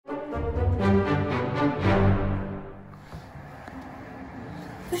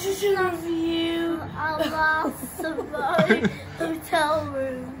This is a review of our Savoy hotel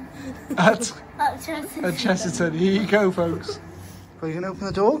room At Chessington. Chessington. Here you go, folks. Are you going to open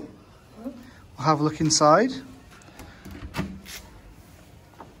the door? We'll have a look inside.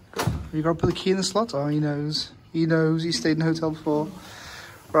 Have you got to put the key in the slot? Oh, he knows. He knows. He stayed in a hotel before.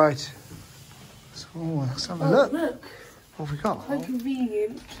 Right. So, let's have a look. Look. What have we got? How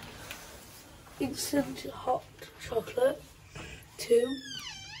convenient. Instant hot chocolate. 2.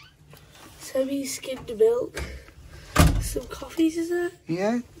 Semi-skimmed milk. Some coffees, is there?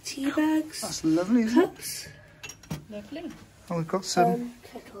 Yeah. Tea bags. That's lovely, isn't it? Cups. Lovely. And we've got some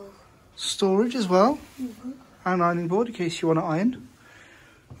Kettle. storage as well. And ironing board in case you want to iron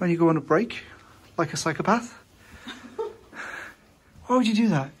when you go on a break, like a psychopath. Why would you do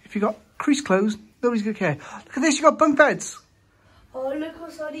that? If you got creased clothes, nobody's going to care. Look at this, you got bunk beds. Oh, look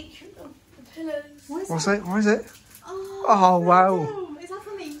what's on each of the pillows. What's that? What is it? Oh, Wow. Is that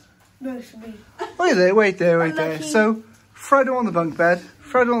for me? No, it's for me. Wait there, wait there, wait there. Unlucky. So, Freddo on the bunk bed.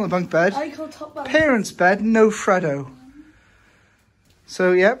 Freddo on the bunk bed. I call top bunk. Parents' bed, no Freddo.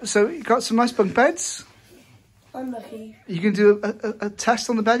 So, yep, so you got some nice bunk beds. Unlucky. You can do a test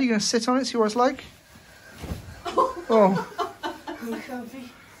on the bed. You're going to sit on it, see what it's like. Oh, Look comfy.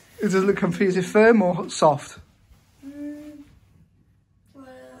 does it look comfy? Is it firm or soft? Well,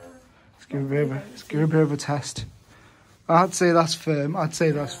 Let's give it a bit of a test. I'd say that's firm. I'd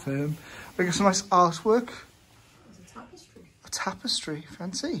say that's firm. We got some nice artwork. It's a tapestry. A tapestry,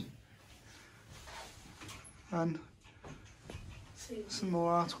 fancy. And see. some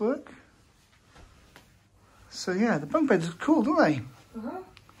more artwork. So yeah, the bunk beds are cool, don't they?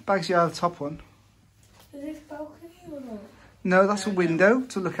 Bags you out of the top one. Is this balcony or not? No, that's a window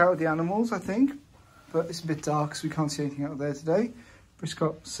to look out at the animals, I think. But it's a bit dark, so we can't see anything out there today. But it's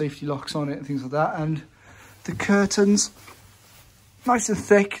got safety locks on it and things like that. And the curtains, nice and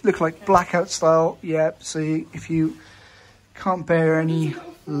thick, look like blackout style. Yep, so if you can't bear any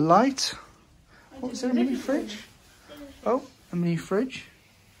light. What was there, a mini fridge? Oh, a mini fridge.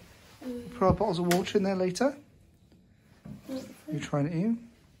 Put our bottles of water in there later. You're trying it, you?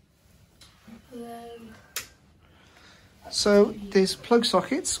 So there's plug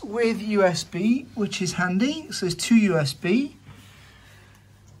sockets with USB, which is handy. So there's 2 USB.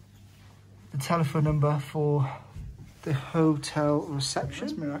 The telephone number for the hotel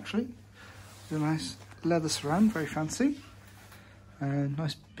reception. Mirror actually. With a nice leather surround, very fancy. And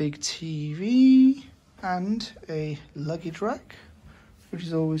nice big TV and a luggage rack, which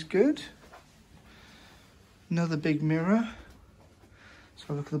is always good. Another big mirror. So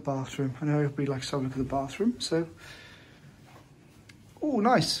have a look at the bathroom. I know everybody likes to have a look at the bathroom, so. Oh,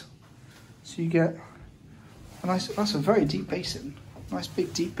 nice. So you get a nice, that's a very deep basin. Nice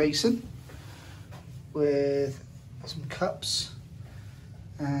big deep basin with some cups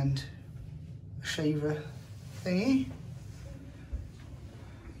and a shaver thingy.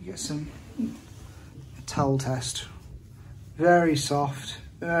 You get some towel test. Very soft,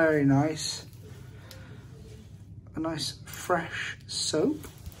 very nice. A nice fresh soap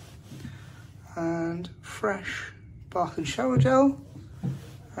and fresh bath and shower gel.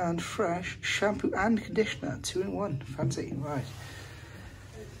 And fresh shampoo and conditioner, 2 in 1. Fancy, right.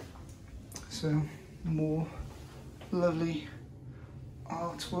 So, more lovely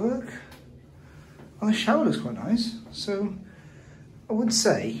artwork. Oh, the shower looks quite nice. So, I would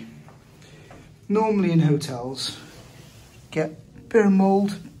say, normally in hotels, get a bit of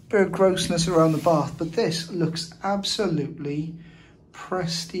mould, bit of grossness around the bath, but this looks absolutely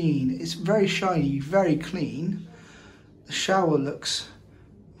pristine. It's very shiny, very clean. The shower looks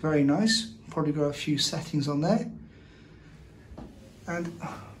very nice. Probably got a few settings on there. And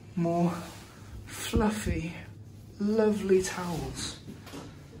more fluffy, lovely towels.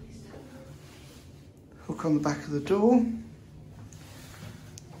 Hook on the back of the door.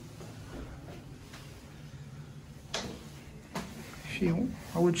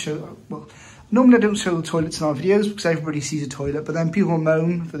 I would show, well, normally I don't show the toilets in our videos because everybody sees a toilet, but then people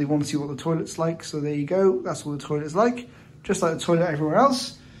moan that they want to see what the toilet's like. So there you go. That's what the toilet is like. Just like the toilet everywhere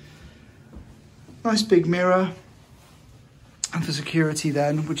else. Nice big mirror, and for security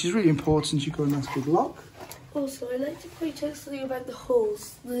then, which is really important, you got a nice big lock. Also, I'd like to point out something about the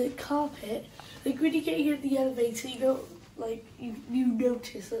holes. The carpet, like when you get in the elevator, you go, like, you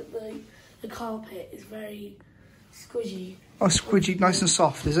notice that the carpet is very squidgy. Oh, squidgy, nice and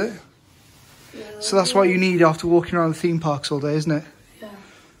soft, is it? Yeah, So that's what you need after walking around the theme parks all day, isn't it? Yeah.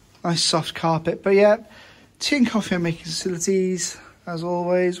 Nice soft carpet. But yeah, tea and coffee and making facilities, as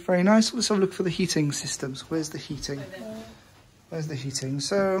always, very nice. Let's have a look for the heating systems. Where's the heating? Where's the heating?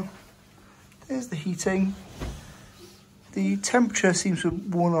 So, there's the heating. The temperature seems to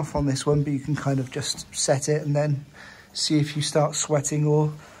have worn off on this one, but you can kind of just set it and then see if you start sweating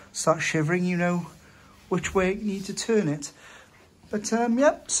or start shivering, you know which way you need to turn it. But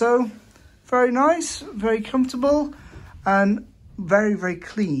yep, so very nice, very comfortable, and very, very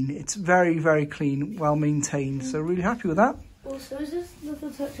clean. It's very, very clean, well maintained. So really happy with that. Also, is this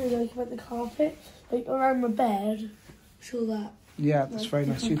little touch I like about the carpet? Like around my bed, saw that. Yeah, that's very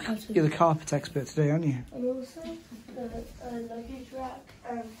nice. You're the carpet expert today, aren't you? And also a luggage rack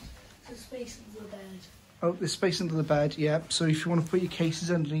and some space under the bed. Oh, there's space under the bed, yeah. So if you want to put your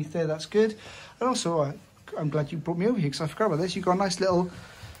cases underneath there, that's good. And also, I'm glad you brought me over here because I forgot about this. You've got a nice little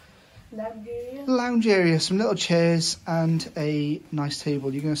lounge area, some little chairs and a nice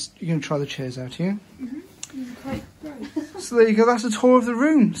table. You're gonna try the chairs out here. Quite nice. So there you go. That's a tour of the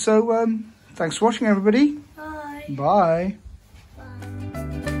room. So thanks for watching, everybody. Bye. Bye.